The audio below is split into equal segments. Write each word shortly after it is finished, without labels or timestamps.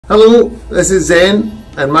Hello, this is Zen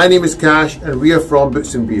and my name is Cash and we are from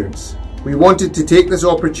Boots and Beards. We wanted to take this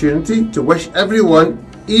opportunity to wish everyone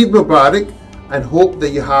Eid Mubarak and hope that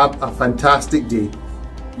you have a fantastic day.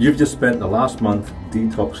 You've just spent the last month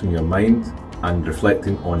detoxing your mind and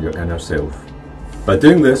reflecting on your inner self. By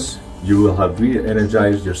doing this, you will have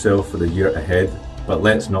re-energized yourself for the year ahead, but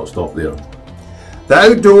let's not stop there. The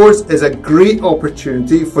outdoors is a great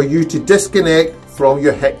opportunity for you to disconnect from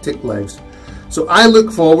your hectic lives. So I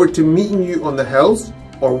look forward to meeting you on the hills,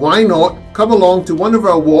 or why not come along to one of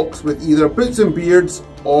our walks with either Boots and Beards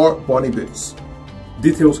or Bonnie Boots.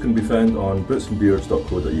 Details can be found on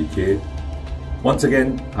bootsandbeards.co.uk. Once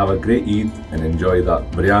again, have a great Eid and enjoy that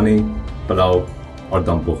biryani, pulao or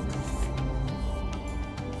dum bukht.